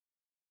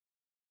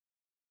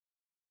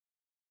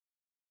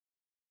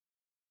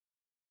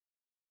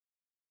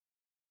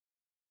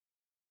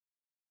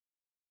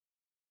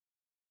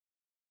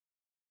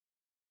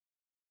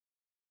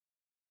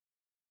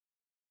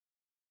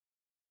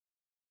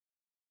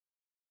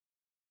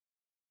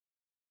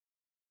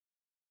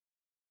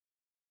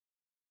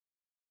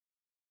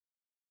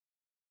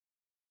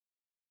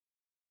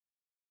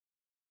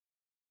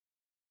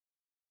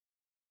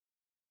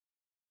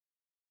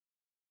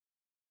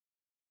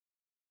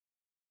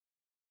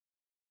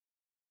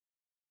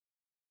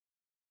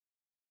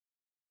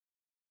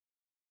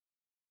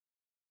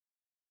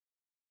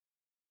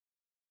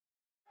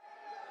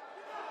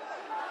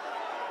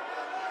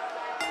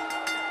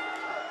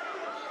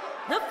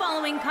The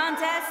following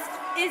contest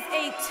is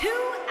a 2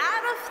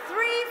 out of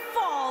 3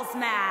 falls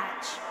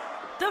match.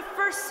 The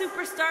first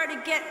superstar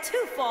to get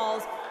 2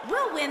 falls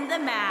will win the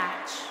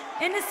match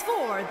and is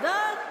for the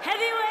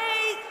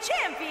Heavyweight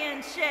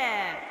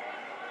Championship.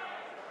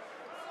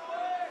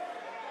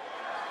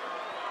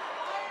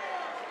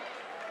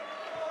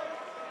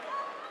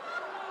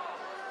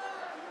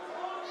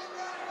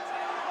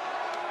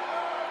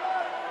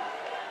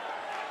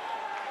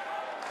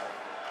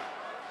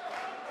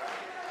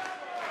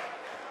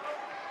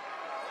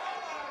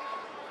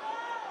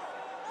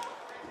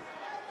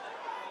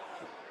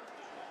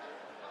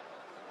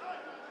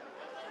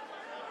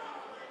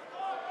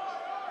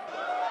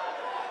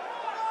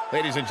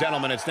 Ladies and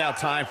gentlemen, it's now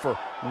time for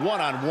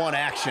one-on-one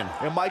action.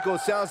 And Michael,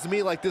 it sounds to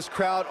me like this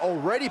crowd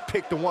already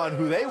picked the one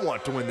who they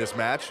want to win this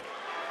match.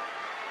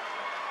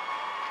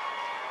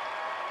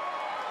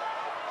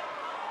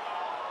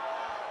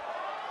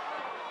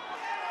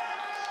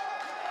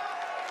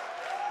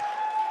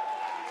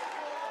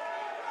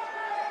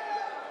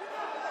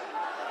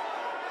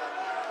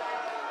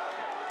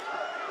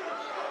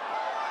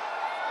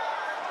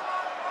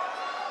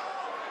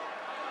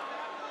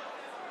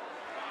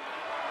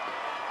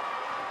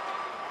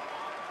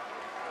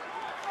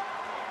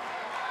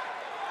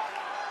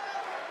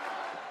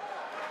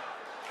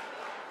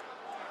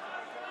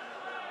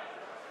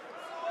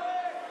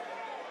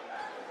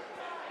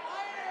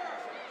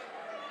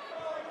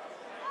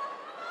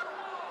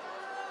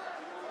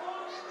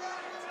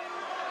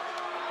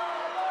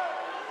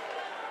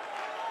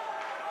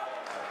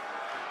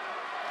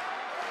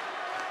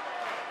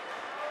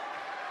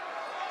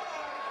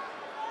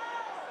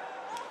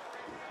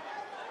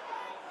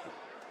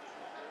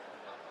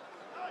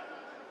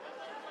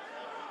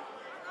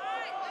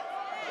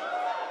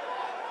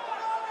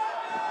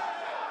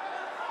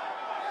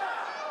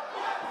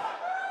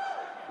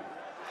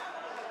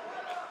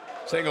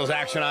 Singles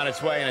action on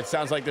its way, and it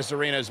sounds like this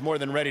arena is more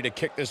than ready to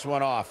kick this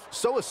one off.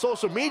 So is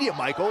social media,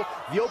 Michael.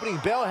 The opening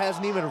bell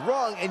hasn't even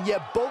rung, and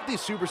yet both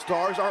these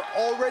superstars are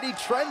already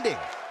trending.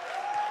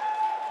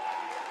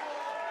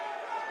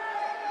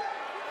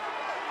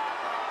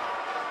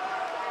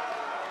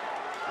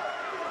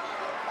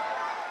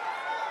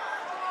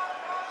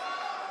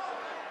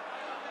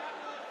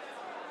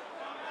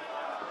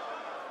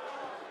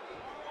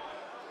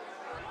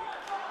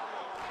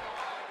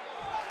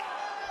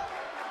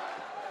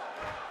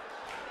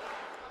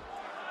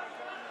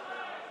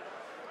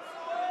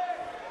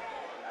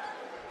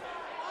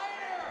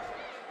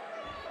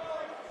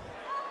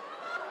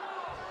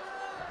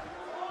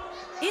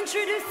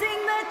 Introducing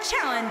the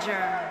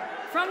challenger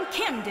from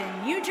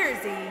Camden, New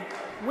Jersey,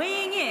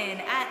 weighing in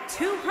at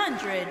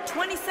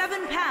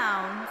 227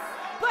 pounds,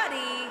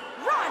 Buddy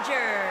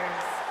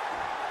Rogers.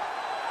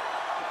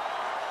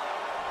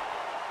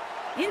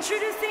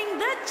 Introducing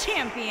the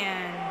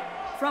champion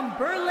from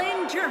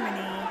Berlin,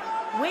 Germany,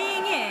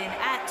 weighing in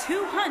at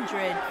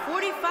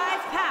 245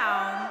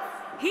 pounds,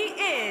 he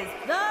is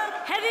the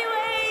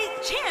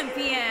heavyweight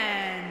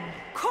champion,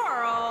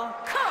 Karl.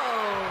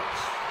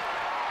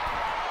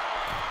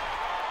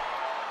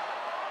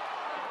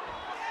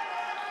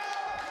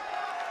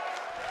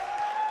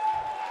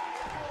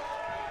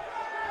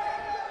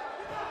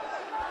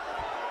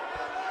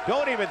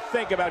 Don't even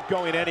think about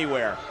going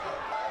anywhere.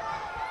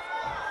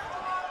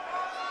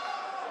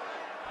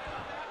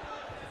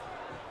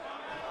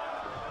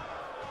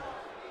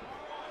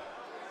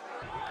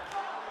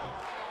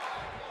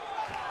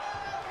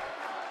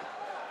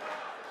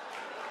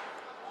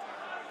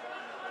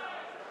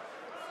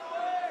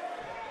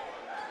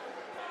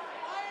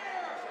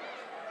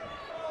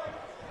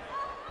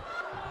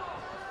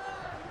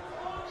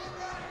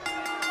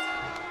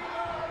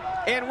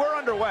 And we're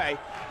underway.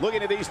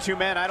 Looking at these two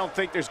men, I don't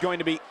think there's going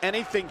to be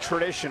anything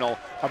traditional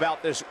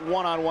about this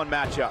one-on-one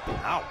matchup.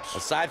 Ouch.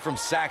 Aside from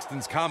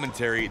Saxton's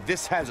commentary,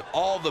 this has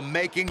all the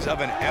makings of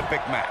an epic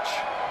match.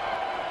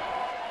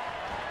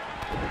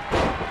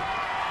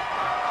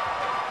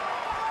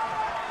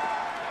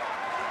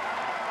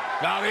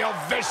 Now the old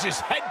vicious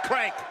head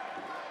crank.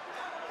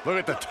 Look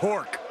at the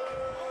torque.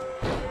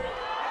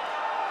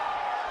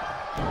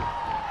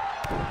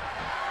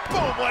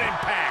 Boom, what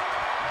impact.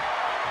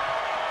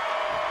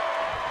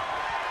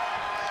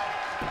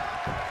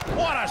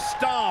 What a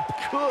stomp.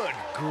 Good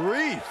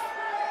grief.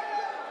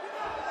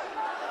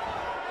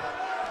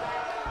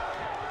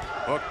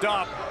 Hooked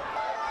up.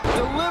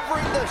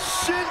 Delivering the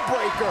shin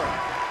breaker.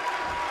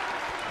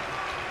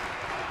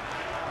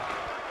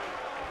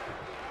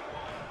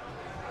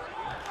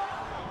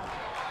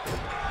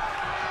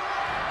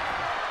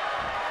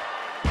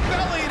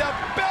 Belly to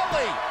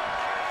belly.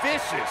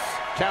 Vicious.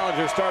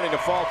 Challenger starting to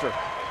falter.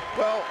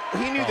 Well,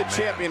 he knew the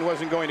champion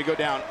wasn't going to go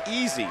down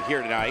easy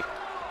here tonight.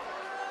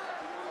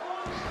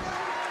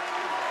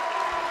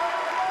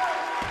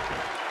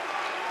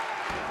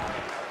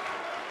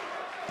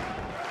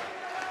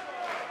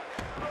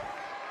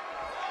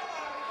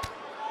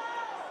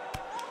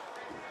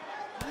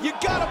 You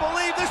gotta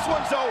believe this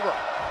one's over.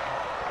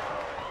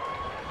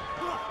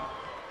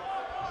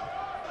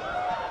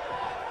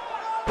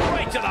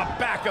 Right to the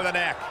back of the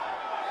neck.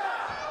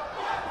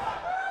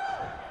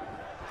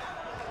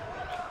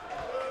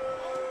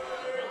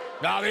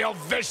 Now the old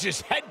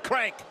vicious head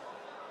crank.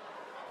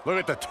 Look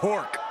at the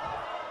torque.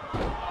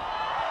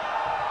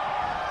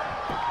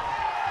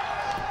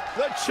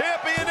 The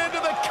champion into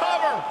the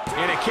cover.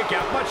 And a kick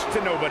out, much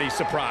to nobody's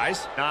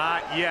surprise.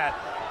 Not yet.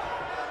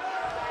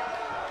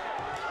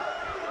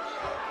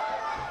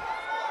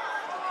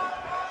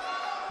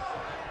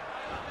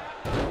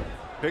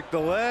 Pick the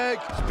leg.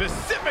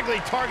 Specifically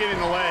targeting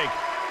the leg.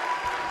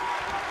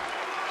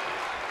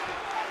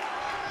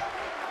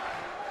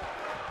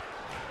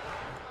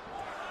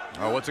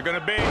 Oh, what's it gonna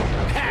be?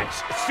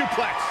 Catch,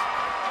 suplex.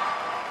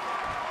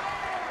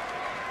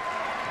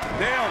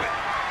 Nailed it.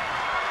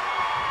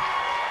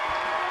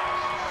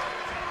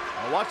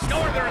 Watch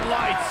Northern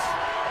Lights.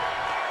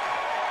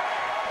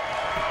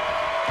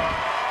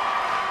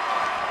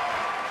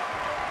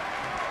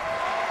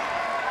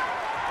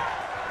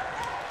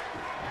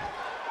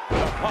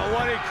 Oh,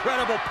 what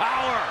incredible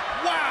power.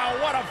 Wow,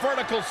 what a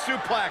vertical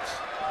suplex.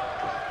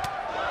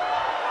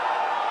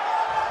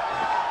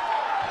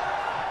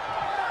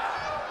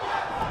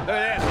 Look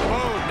at this.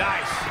 Boom.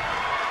 Nice.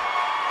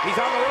 He's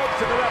on the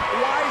ropes, and the ref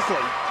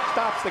wisely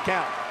stops the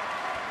count.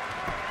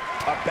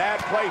 A bad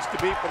place to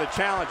be for the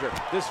challenger.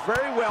 This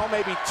very well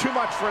may be too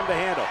much for him to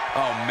handle.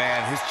 Oh,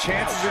 man, his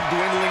chances are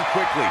dwindling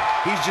quickly.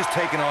 He's just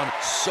taken on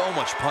so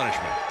much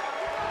punishment.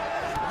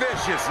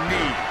 Vicious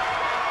knee.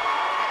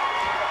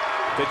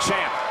 The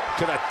champ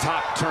to the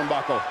top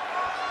turnbuckle.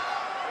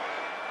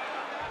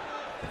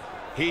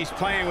 He's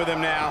playing with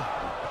him now.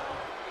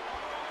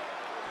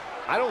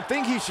 I don't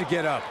think he should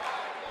get up.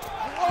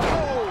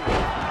 Whoa!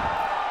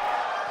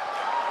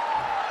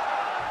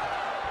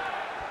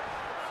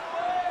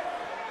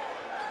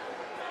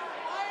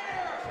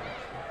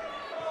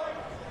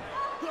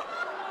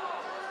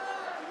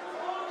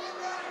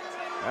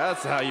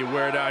 That's how you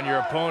wear down your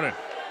opponent.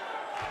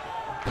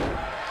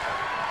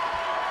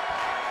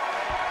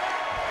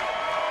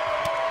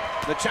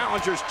 The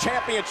challenger's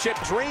championship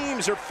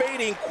dreams are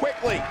fading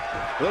quickly.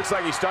 It looks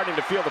like he's starting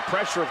to feel the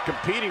pressure of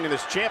competing in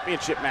this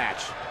championship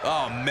match.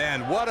 Oh,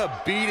 man, what a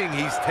beating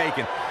he's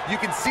taken. You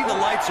can see the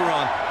lights are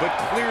on, but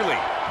clearly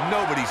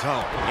nobody's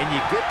home. And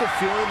you get the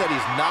feeling that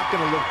he's not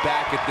going to look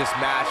back at this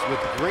match with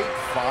great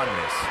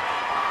fondness.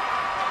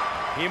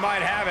 He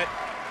might have it.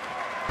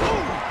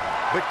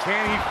 But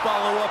can he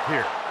follow up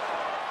here?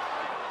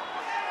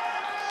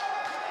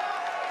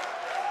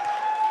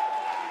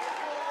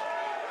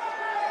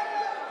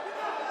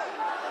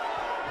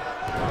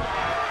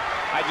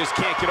 I just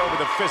can't get over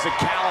the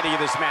physicality of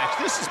this match.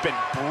 This has been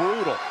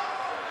brutal.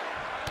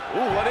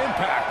 Ooh, what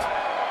impact.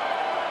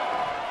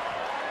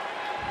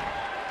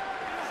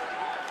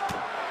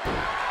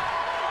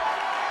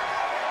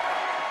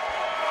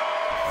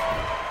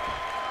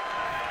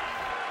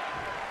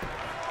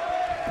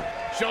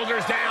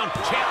 Shoulders down,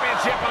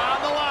 championship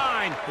on the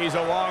line. He's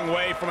a long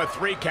way from a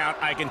 3 count,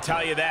 I can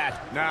tell you that.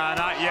 Nah,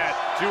 not yet.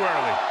 Too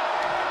early.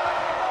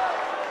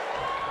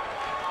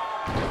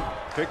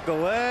 Pick the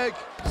leg.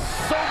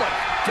 So much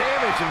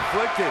damage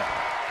inflicted.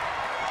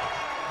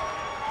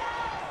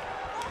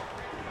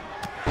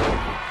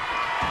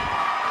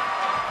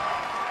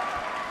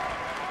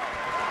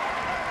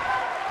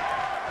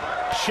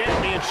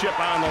 Championship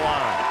on the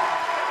line.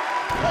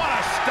 What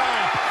a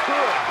stomp.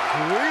 Good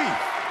grief.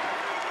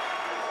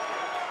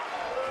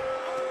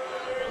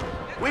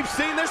 We've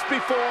seen this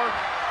before.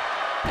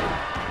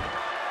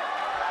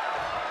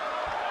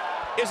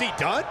 Is he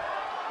done?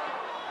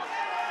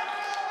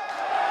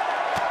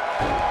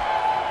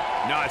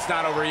 No, it's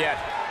not over yet.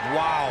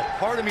 Wow,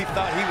 part of me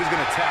thought he was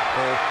going to tap,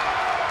 Cole.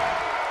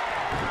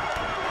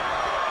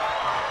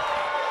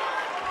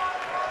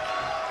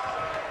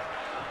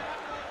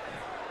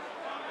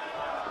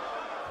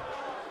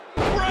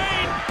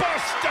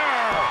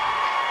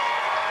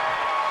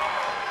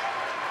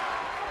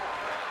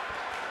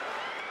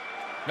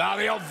 Now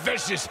the old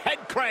vicious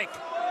head crank.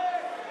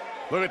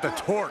 Look at the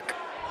torque.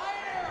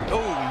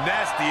 Oh,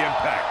 nasty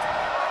impact.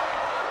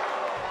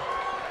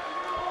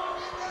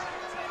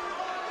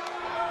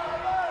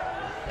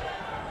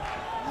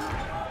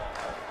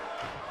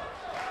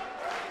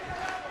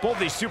 Both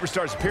these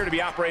superstars appear to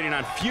be operating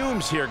on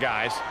fumes here,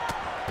 guys.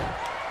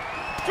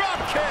 Drop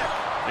kick.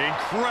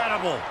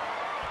 Incredible.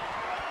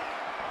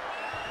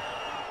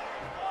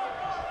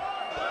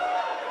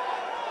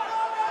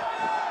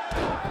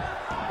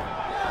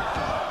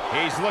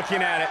 He's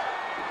looking at it.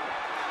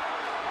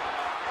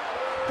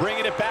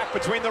 Bringing it back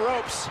between the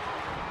ropes.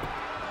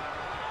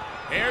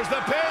 Here's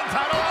the pin,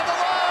 title on the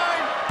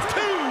line.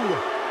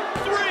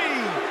 2, 3.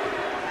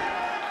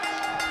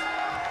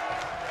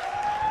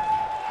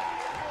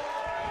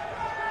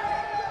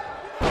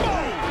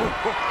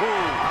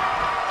 Boom.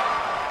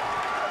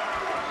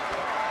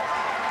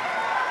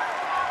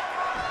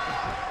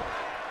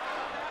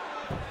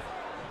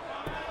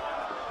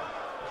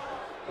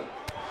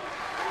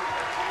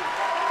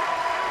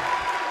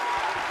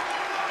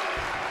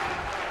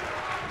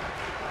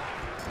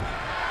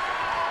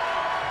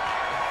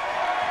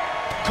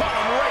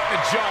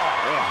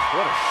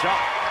 What a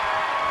shot.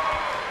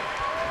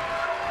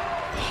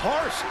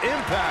 Harsh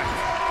impact.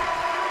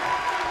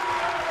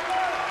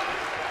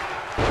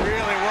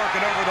 Really working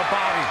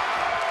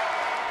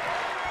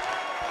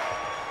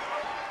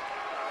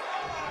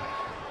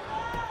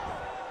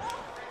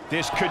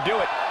This could do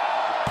it.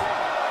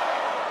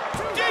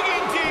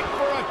 Digging deep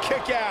for a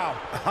kick out.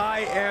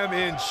 I am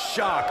in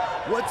shock.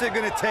 What's it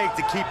gonna take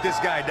to keep this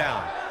guy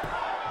down?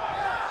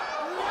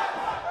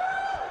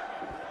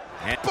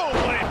 And boom,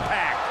 what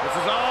impact. This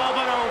is all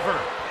but over.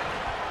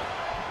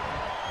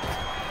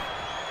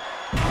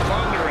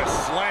 Thunderous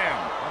slam.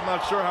 I'm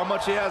not sure how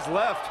much he has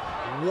left.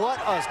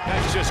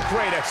 That's just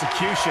great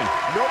execution.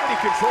 Nobody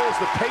controls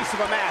the pace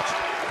of a match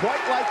quite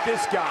like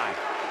this guy.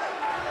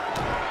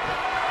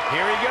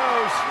 Here he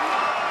goes.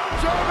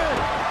 German!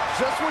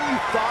 Just when you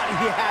thought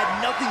he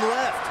had nothing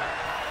left.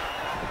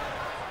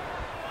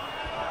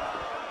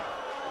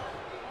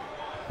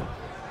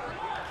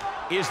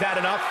 Is that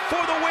enough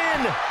for the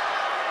win?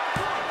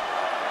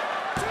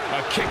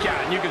 A kick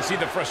out, and you can see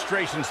the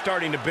frustration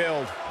starting to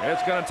build.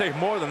 It's gonna take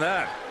more than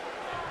that.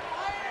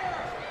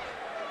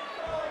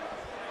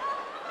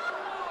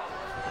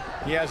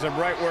 He has him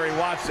right where he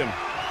wants him.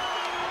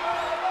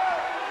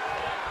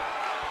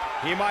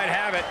 He might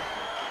have it.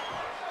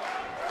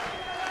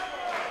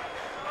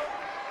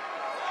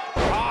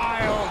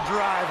 Pile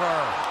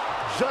driver.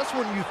 Just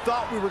when you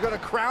thought we were going to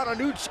crown a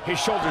new... His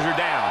shoulders are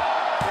down.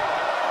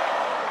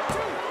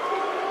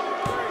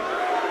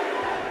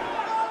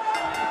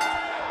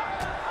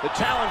 The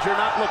challenger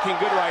not looking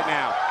good right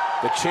now.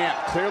 The champ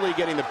clearly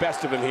getting the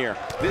best of him here.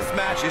 This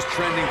match is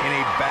trending in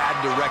a bad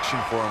direction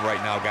for him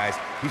right now, guys.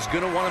 He's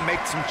going to want to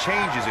make some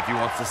changes if he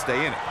wants to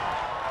stay in it.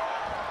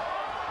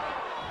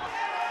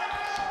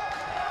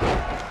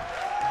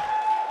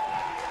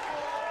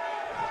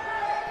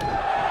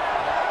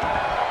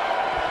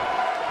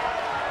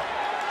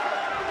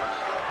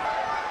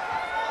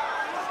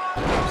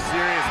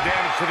 Serious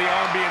damage to the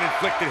arm being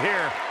inflicted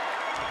here.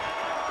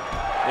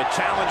 The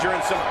challenger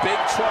in some big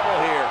trouble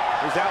here.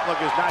 His outlook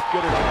is not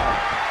good at all.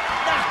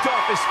 Knocked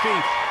off his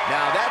feet.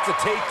 Now that's a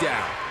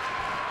takedown.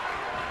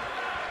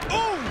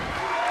 Boom!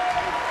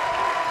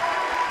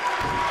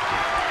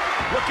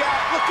 Look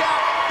out, look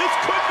out. This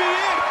could be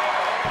it.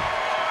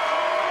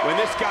 When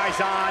this guy's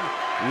on,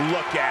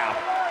 look out.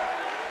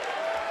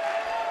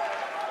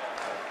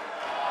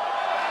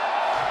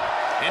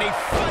 And he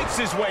fights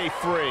his way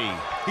free.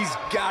 He's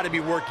got to be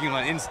working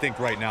on instinct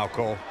right now,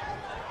 Cole.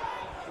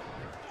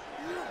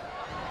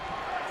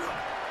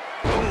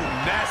 Boom,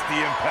 nasty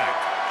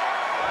impact.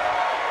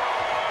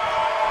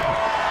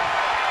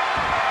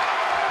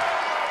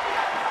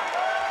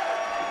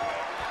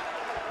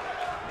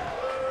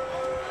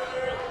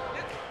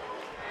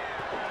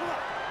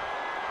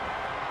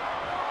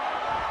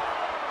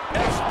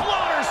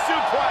 Exploder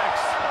suplex.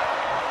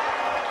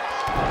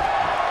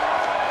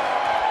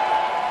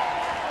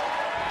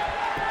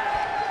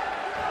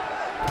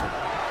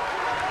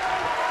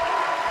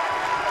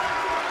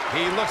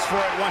 He looks for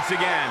it once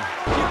again.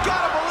 You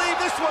gotta believe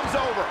this one's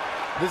over.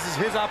 This is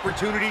his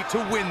opportunity to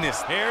win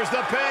this. Here's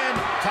the pin.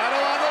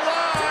 Title on the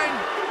line.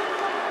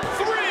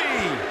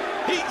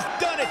 3. He's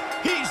done it.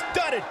 He's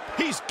done it.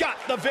 He's got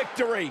the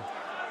victory.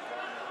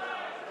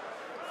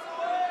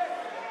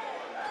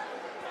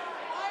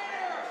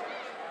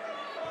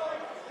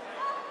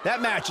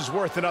 That match is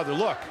worth another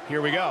look.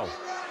 Here we go.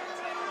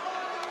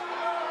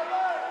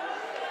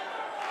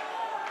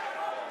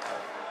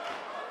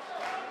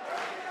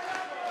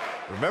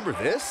 Remember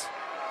this?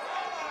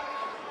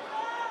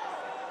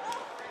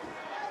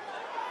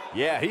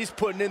 Yeah, he's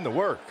putting in the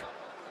work.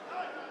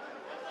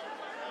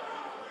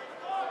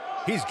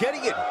 He's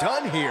getting it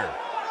done here.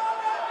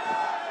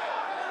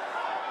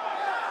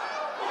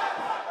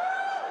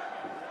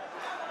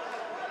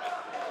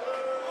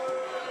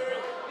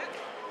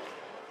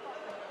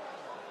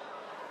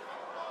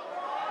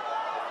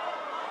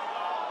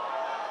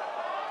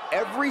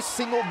 Every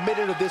single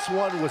minute of this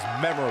one was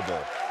memorable.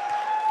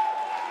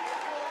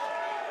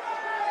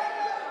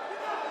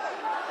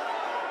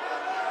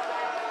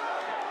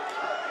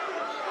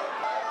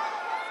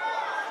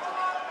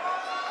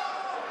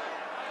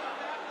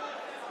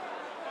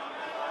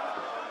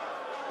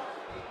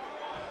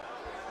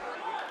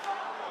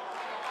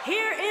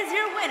 Here is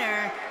your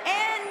winner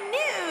and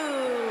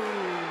new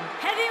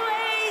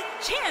heavyweight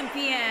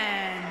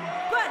champion,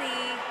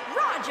 Buddy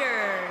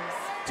Rogers.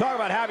 Talk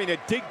about having to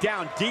dig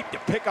down deep to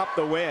pick up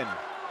the win.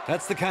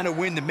 That's the kind of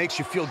win that makes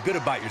you feel good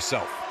about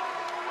yourself.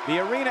 The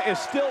arena is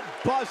still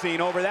buzzing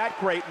over that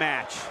great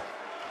match.